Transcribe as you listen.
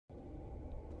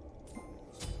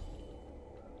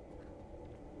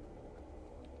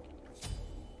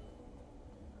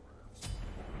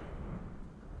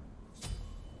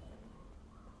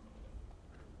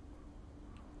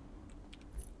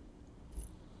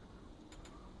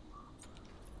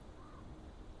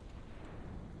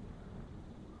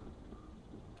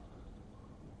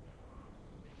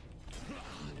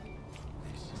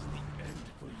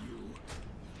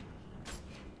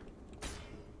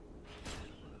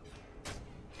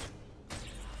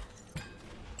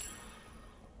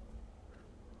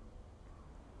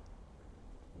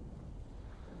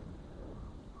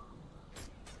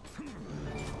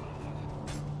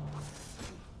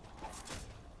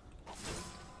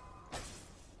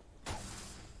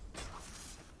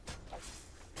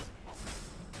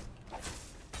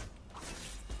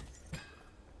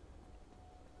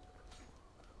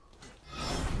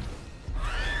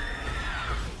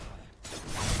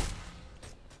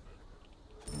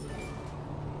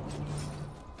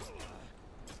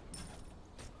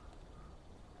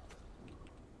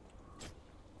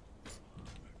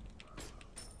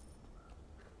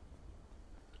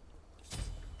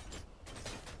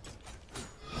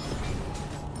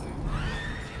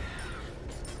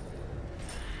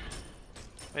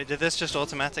Wait, did this just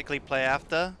automatically play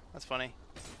after? That's funny.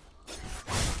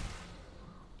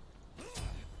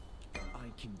 I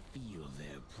can feel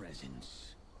their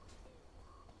presence.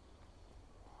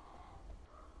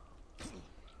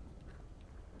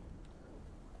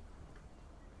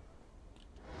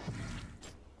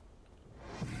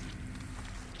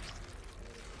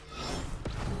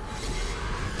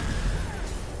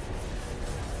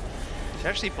 She's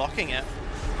actually blocking it.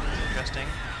 Interesting.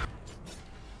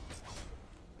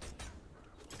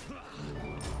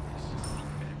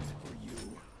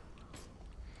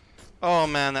 Oh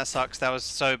man, that sucks. That was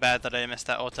so bad that I missed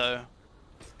that auto.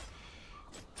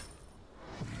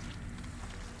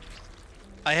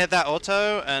 I hit that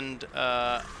auto and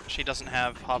she doesn't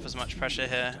have half as much pressure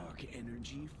here.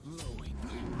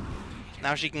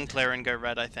 Now she can clear and go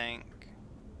red, I think.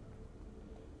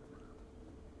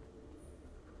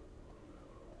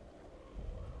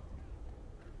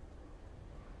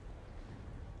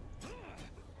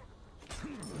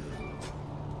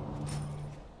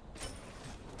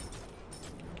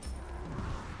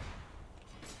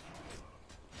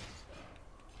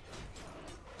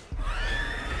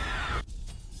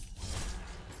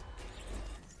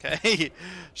 Okay,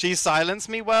 she silenced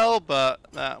me well, but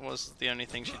that was the only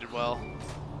thing she did well.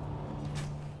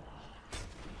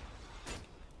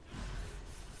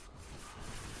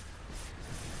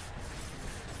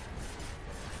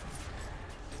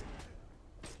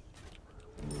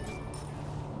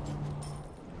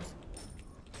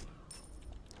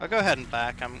 I'll go ahead and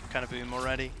back, I'm kind of boom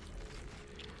already.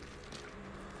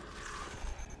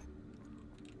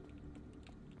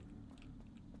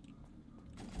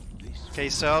 Okay,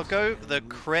 so I'll go the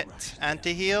crit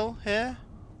anti-heal here.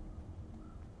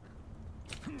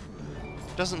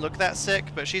 Doesn't look that sick,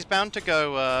 but she's bound to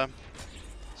go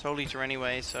Soul Eater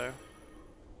anyway, so...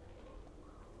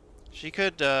 She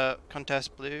could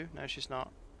contest blue. No, she's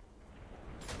not.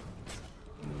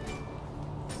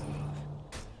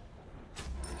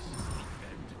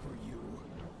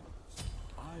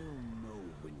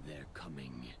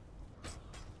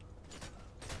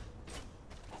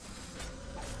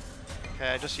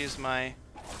 Okay, I just used my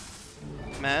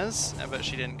Mez, but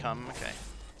she didn't come. Okay,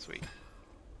 sweet.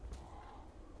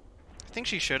 I think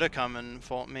she should have come and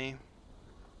fought me.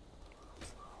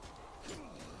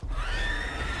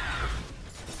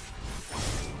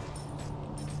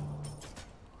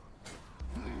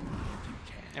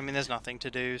 I mean, there's nothing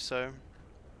to do, so...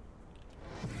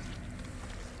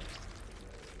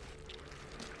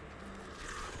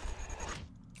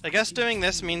 I guess doing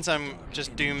this means I'm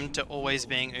just doomed to always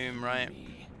being right?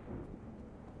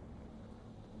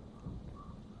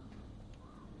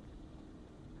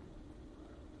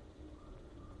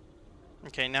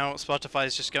 Okay, now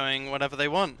Spotify's just going whatever they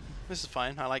want. This is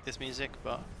fine, I like this music,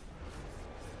 but...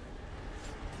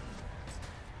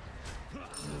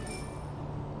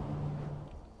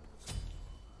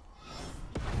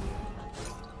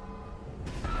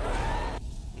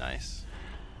 Nice.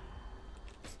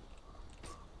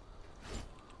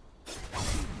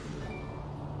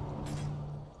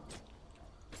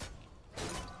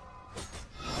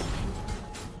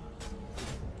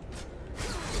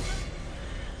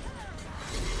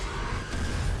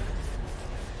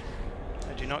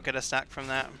 Not get a stack from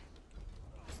that.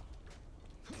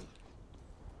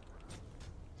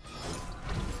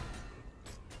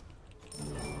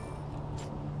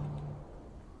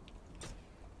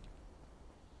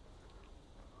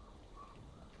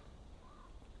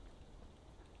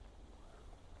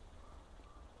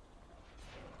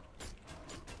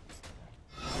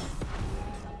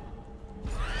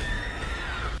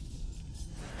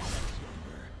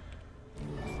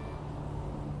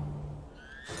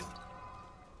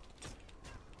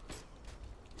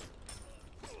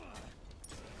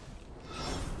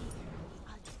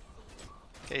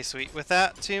 Okay, sweet. With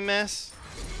that 2 miss,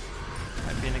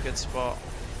 I'd be in a good spot.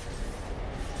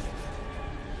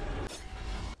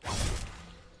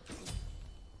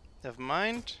 Never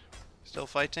mind. Still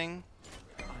fighting.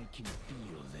 I can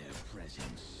feel their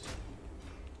presence.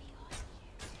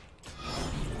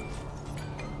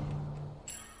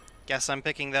 Guess I'm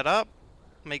picking that up.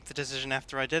 Make the decision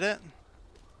after I did it.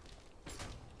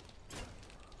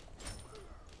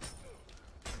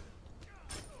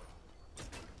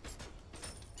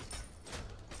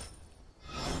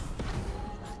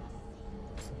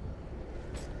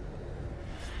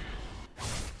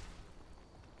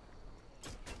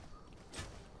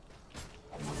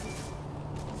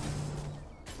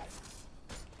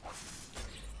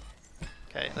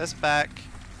 Okay, let's back.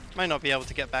 Might not be able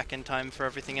to get back in time for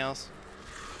everything else.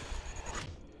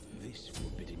 This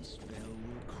forbidden spell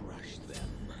will crush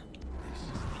them. This is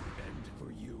the end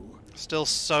for you. Still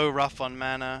so rough on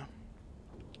mana.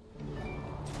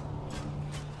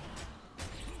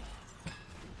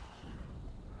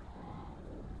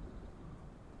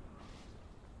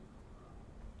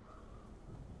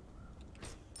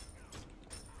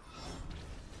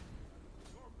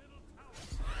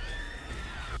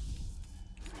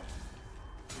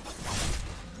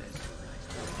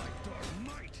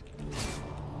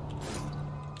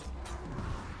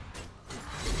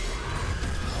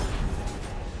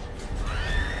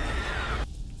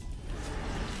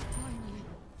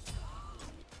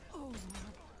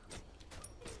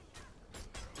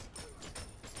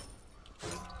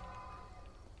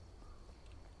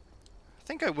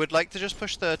 I think I would like to just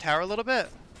push the tower a little bit.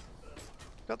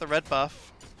 Got the red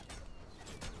buff.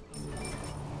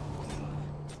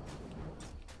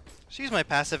 Just use my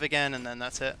passive again and then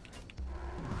that's it.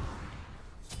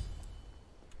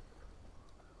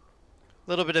 A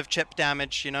little bit of chip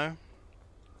damage, you know?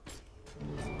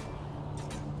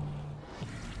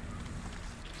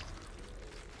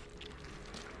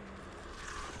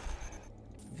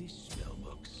 This spell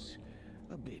looks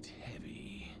a bit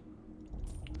heavy.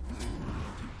 Do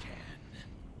what you can.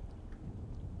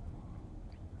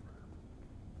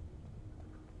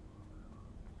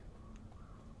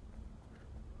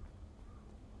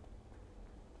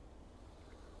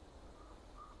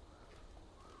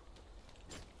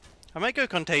 I might go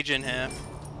Contagion here.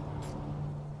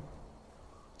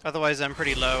 Otherwise I'm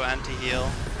pretty low anti-heal.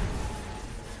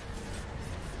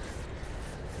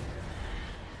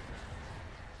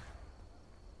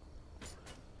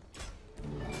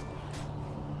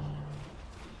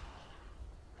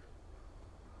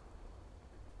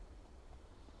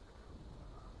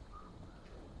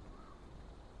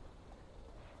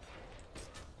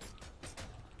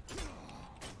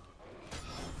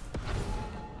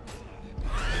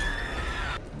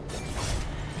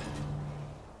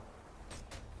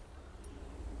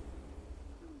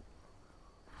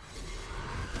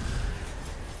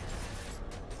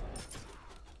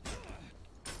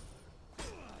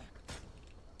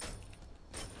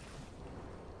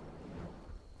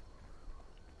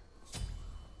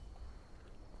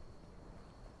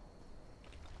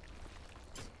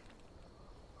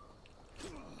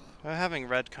 Having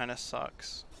red kind of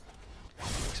sucks.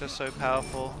 Makes her so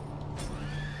powerful.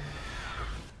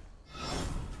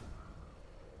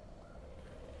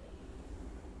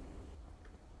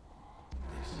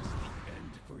 This is the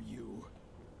end for you.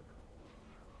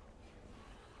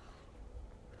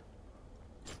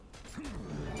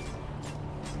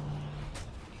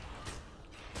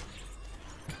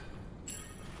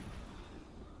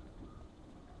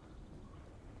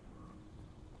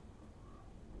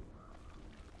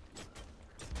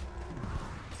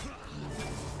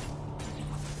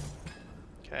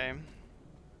 Okay.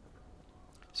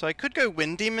 So I could go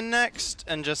Wind Demon next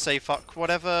and just say fuck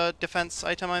whatever defense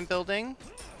item I'm building.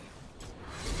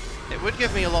 It would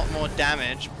give me a lot more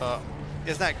damage, but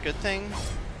is that a good thing?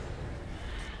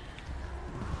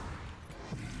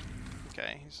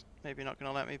 Okay, he's maybe not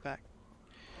gonna let me back.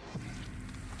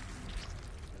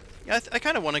 Yeah, I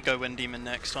kind of want to go Wind Demon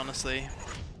next, honestly.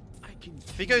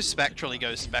 If he goes Spectral, he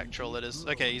goes Spectral. It is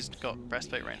okay. He's got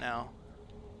Breastplate right now.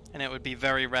 And it would be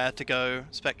very rare to go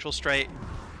Spectral straight.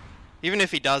 Even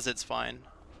if he does, it's fine.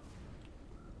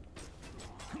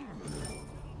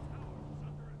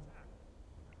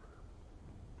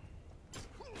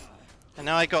 And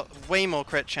now I got way more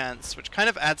crit chance, which kind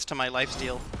of adds to my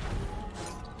lifesteal.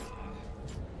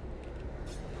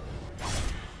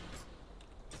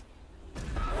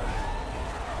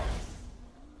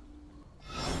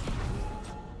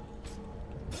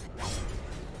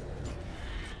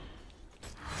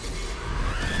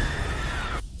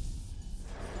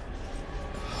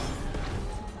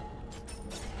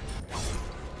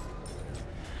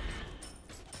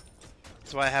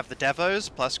 So I have the Devos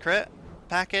plus crit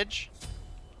package.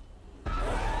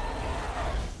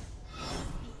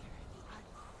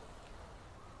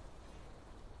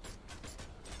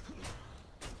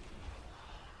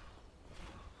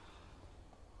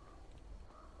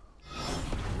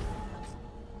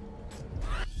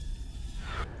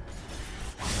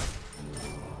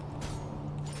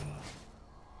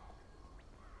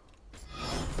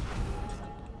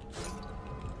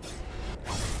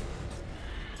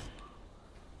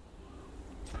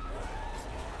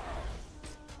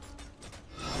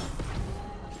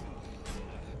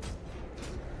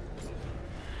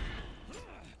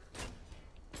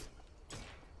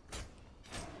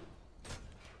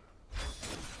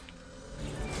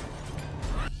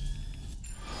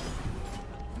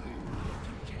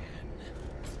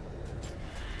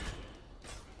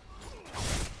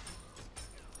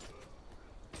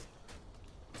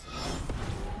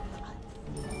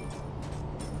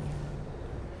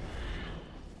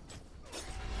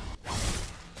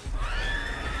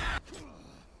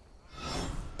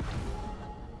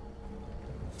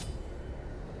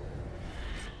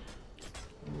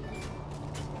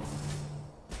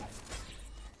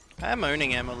 I am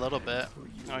owning him a little bit.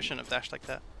 No, I shouldn't have dashed like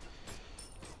that.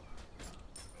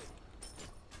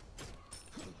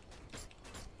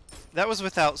 That was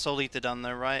without Soul Eater done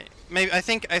though, right? Maybe I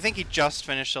think he just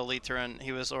finished Soul Eater and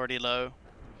he was already low.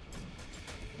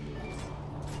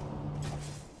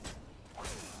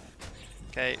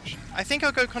 Okay, I think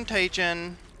I'll go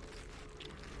Contagion.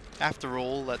 After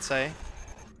all, let's say.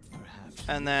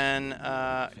 And then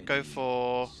go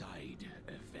for...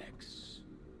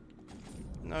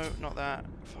 No, not that.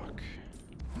 Fuck.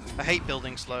 I hate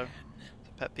building slow. It's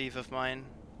a pet peeve of mine.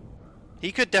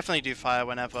 He could definitely do fire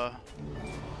whenever.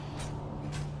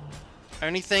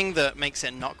 Only thing that makes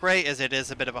it not great is it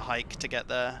is a bit of a hike to get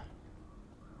there.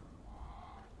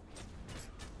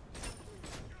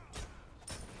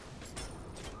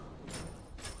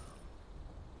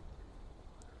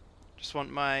 Just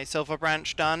want my Silver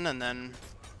Branch done, and then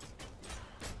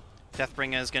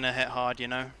Deathbringer is gonna hit hard, you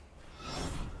know.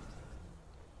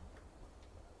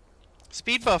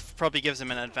 Speed buff probably gives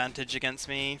him an advantage against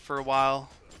me for a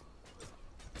while.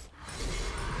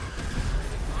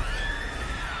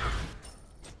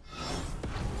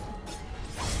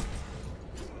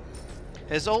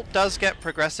 His ult does get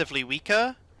progressively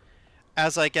weaker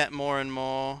as I get more and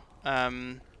more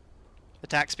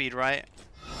attack speed, right?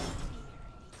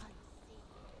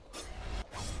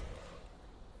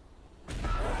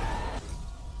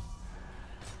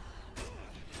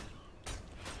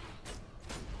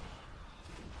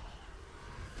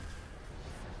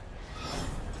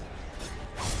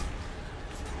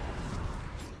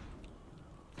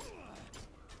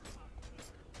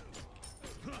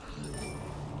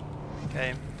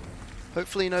 Okay.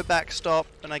 Hopefully no backstop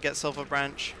and I get Silver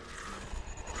Branch.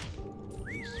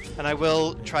 And I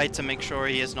will try to make sure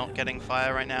he is not getting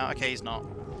fire right now. Okay, he's not.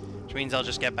 Which means I'll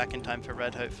just get back in time for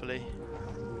red, hopefully.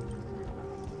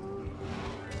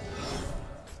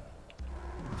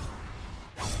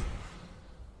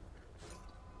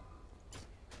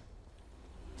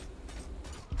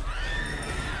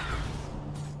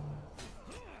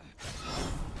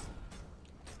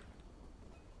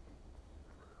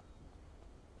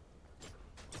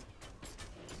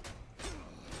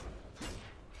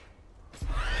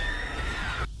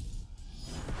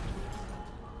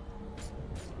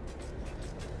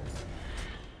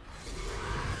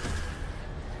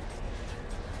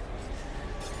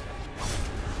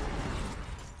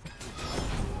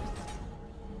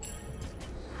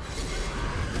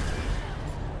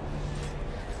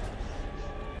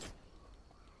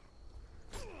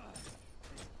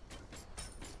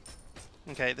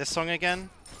 Okay, this song again.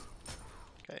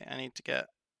 Okay, I need to get...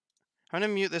 I'm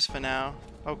gonna mute this for now.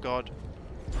 Oh god.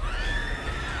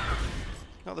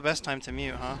 Not the best time to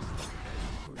mute, huh?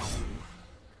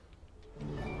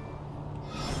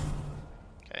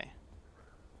 Okay.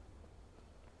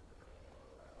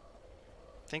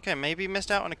 Think I maybe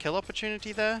missed out on a kill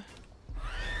opportunity there?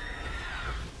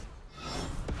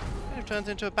 Kind of turns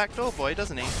into a backdoor boy,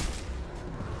 doesn't he?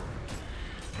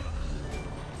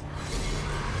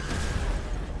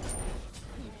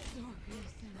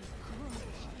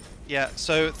 Yeah,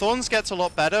 so Thorns gets a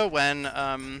lot better when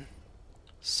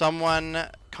someone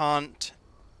can't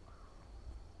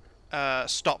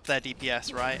stop their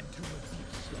DPS, right?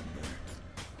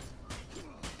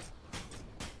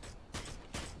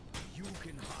 You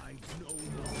can hide no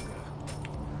longer.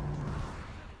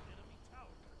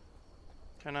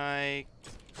 Can I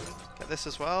get this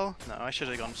as well? No, I should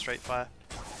have gone straight fire.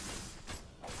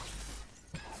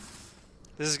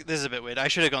 This is a bit weird. I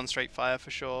should have gone straight fire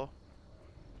for sure.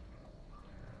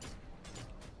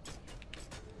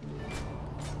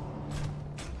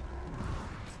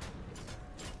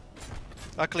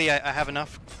 Luckily, I have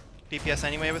enough DPS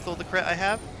anyway with all the crit I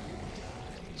have.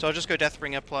 So I'll just go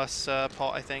Deathbringer plus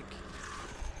pot, I think.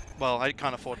 Well, I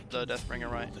can't afford the Deathbringer,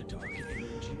 right?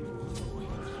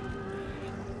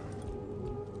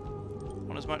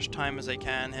 Want as much time as I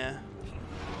can here.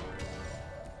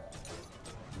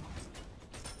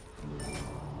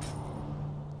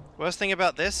 Worst thing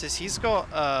about this is he's got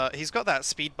that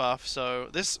speed buff, so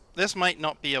this might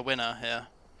not be a winner here.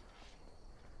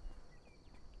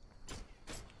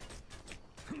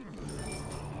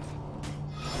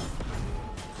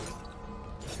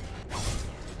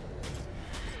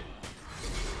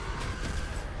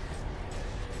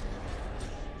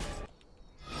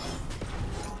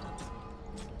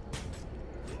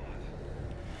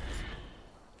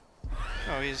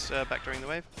 Oh, he's back during the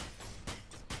wave.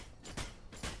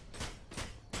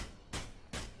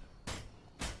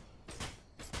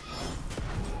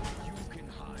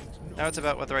 Now it's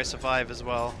about whether I survive as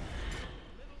well.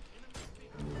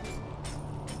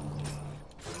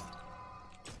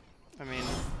 I mean,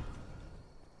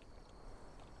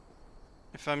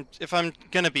 If I'm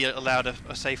gonna be allowed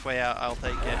a safe way out, I'll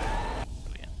take it.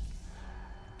 Brilliant.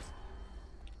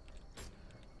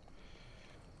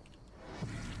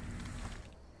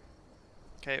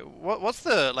 Okay, what's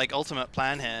the like ultimate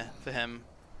plan here for him?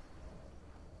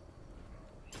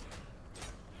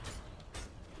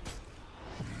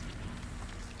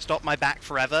 Stop my back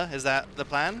forever? Is that the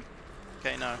plan?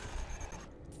 Okay, no.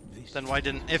 Then why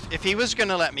didn't... If he was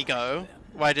gonna let me go,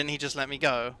 why didn't he just let me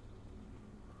go?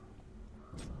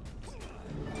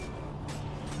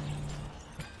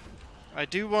 I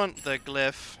do want the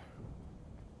glyph.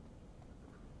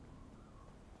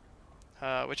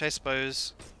 Which I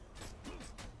suppose...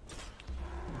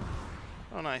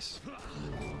 Oh, nice.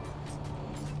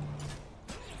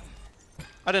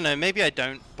 I don't know, maybe I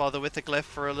don't bother with the glyph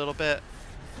for a little bit.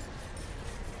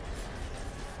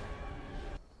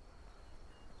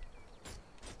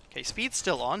 Okay, speed's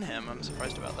still on him. I'm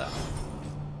surprised about that.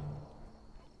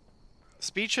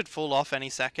 Speed should fall off any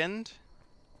second.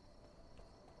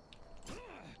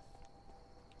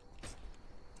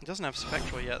 He doesn't have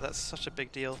Spectral yet. That's such a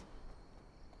big deal.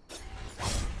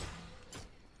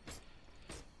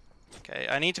 Okay,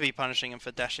 I need to be punishing him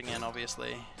for dashing in,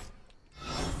 obviously.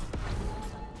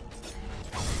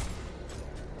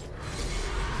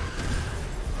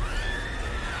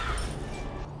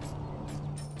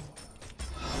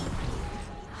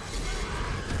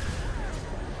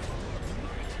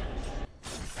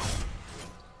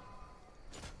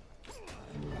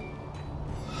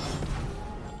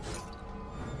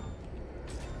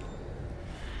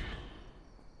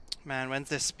 Man, when's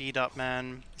this speed up,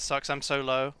 man? Sucks, I'm so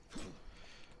low.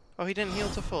 Oh, he didn't heal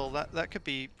to full. That could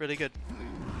be really good.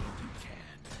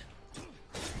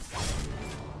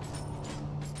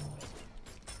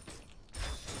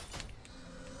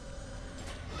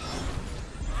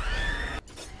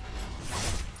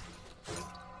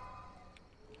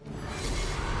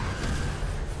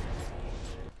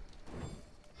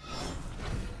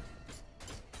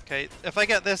 Okay, if I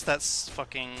get this, that's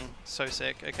fucking so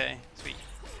sick. Okay, sweet.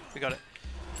 We got it.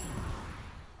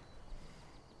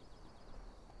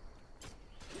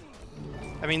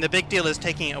 I mean, the big deal is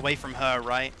taking it away from her,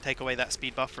 right? Take away that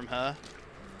speed buff from her.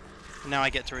 Now I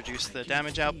get to reduce the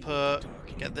damage output.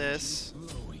 Get this.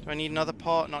 Do I need another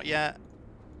pot? Not yet.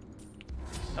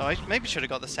 Oh, I maybe should have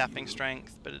got the sapping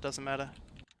strength, but it doesn't matter.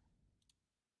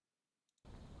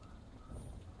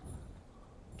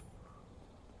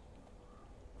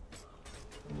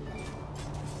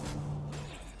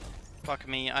 Fuck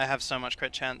me, I have so much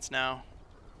crit chance now.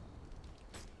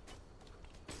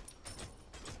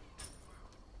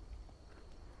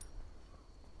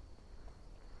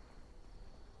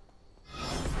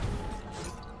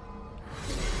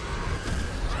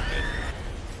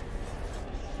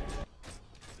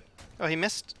 Oh, he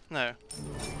missed? No.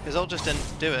 His ult just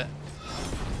didn't do it.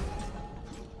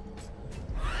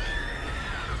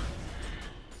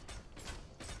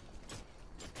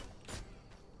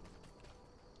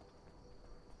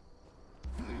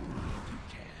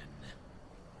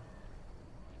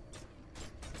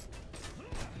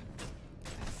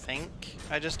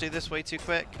 I just do this way too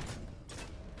quick.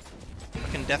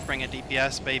 Fucking Deathbringer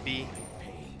DPS, baby.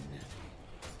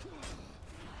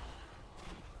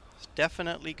 It's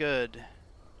definitely good.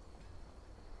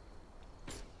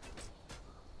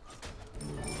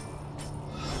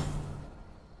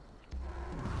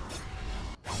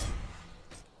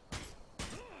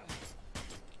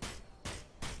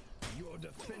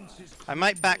 I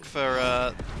might back for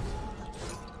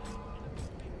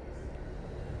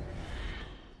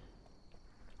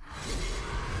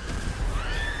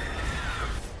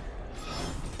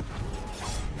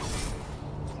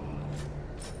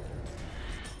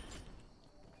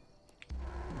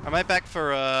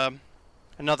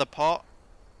another pot.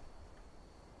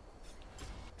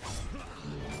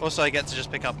 Also, I get to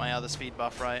just pick up my other speed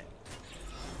buff, right?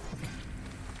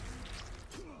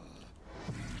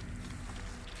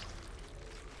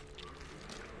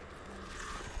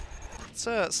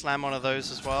 Let's slam one of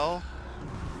those as well.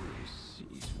 This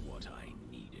is what I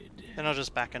needed. Then I'll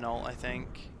just back an ult, I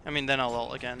think. I mean, then I'll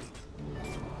ult again.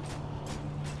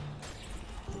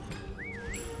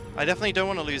 I definitely don't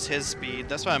want to lose his speed.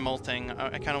 That's why I'm ulting.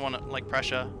 I kind of want to, like,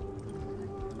 pressure.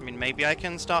 I mean, maybe I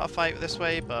can start a fight this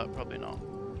way, but probably not.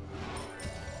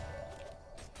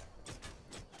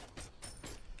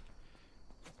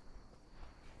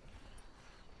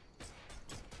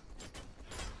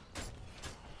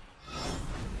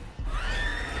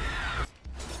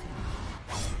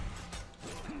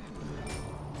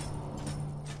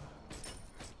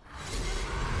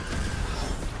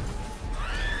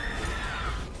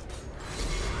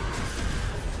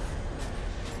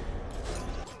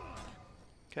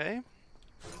 Okay.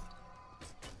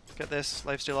 Get this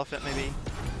lifesteal off it, maybe.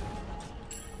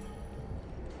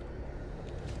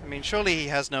 I mean, surely he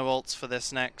has no ults for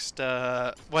this next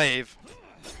wave.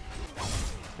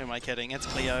 Who am I kidding? It's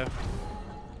Cleo.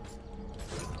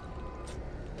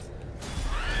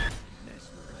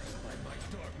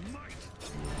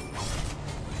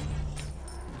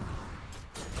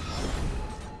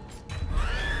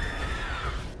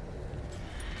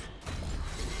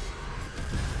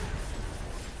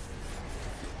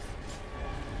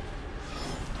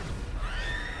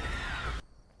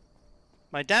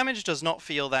 My damage does not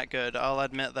feel that good, I'll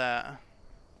admit that.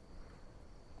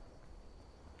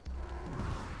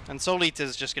 And Soul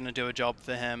Eater's just gonna do a job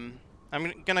for him.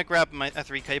 I'm gonna grab a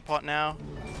 3k pot now.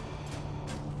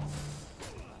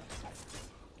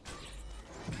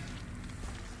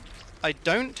 I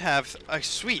don't have... Oh,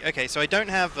 sweet. Okay, so I don't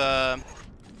have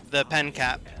the pen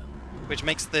cap, which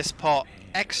makes this pot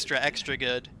extra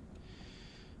good.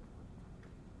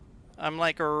 I'm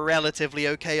like relatively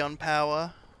okay on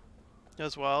power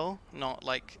as well. Not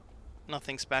like...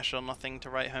 nothing special, nothing to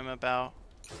write home about.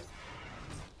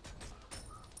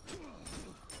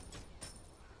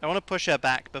 I want to push her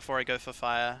back before I go for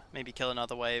fire. Maybe kill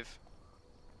another wave.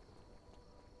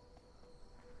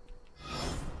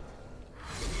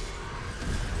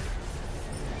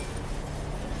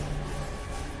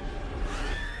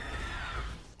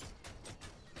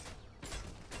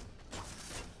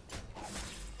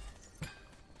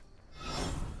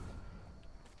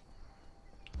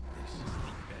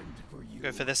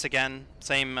 Go for this again.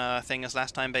 Same thing as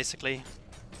last time, basically.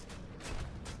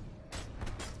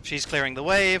 If she's clearing the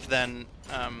wave, then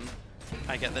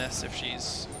I get this. If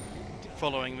she's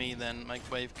following me, then my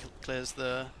wave clears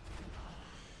the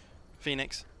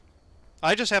Phoenix.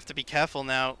 I just have to be careful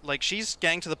now. Like, she's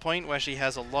getting to the point where she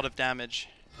has a lot of damage.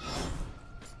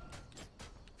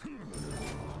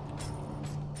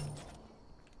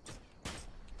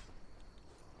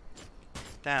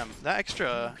 Damn, that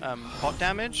extra pot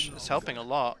damage is helping a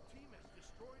lot.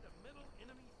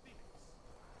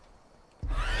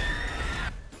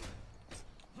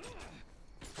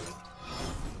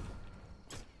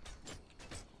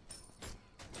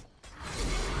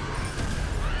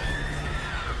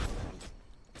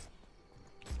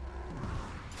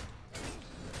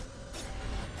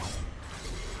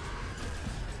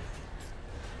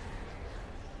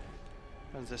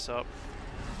 Runs this up.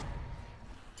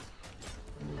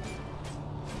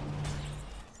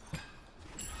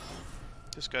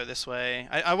 Just go this way.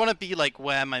 I want to be like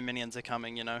where my minions are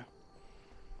coming, you know?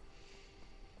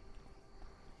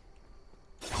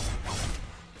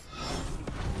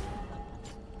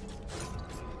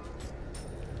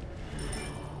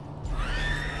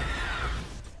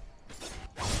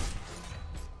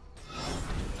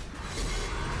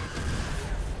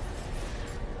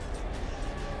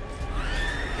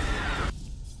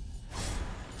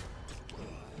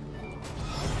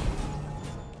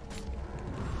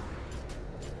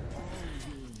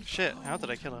 Shit, how did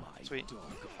I kill her? Sweet.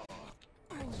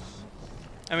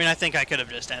 I mean, I think I could have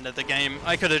just ended the game.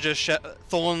 I could have just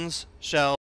Thorns,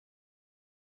 Shell.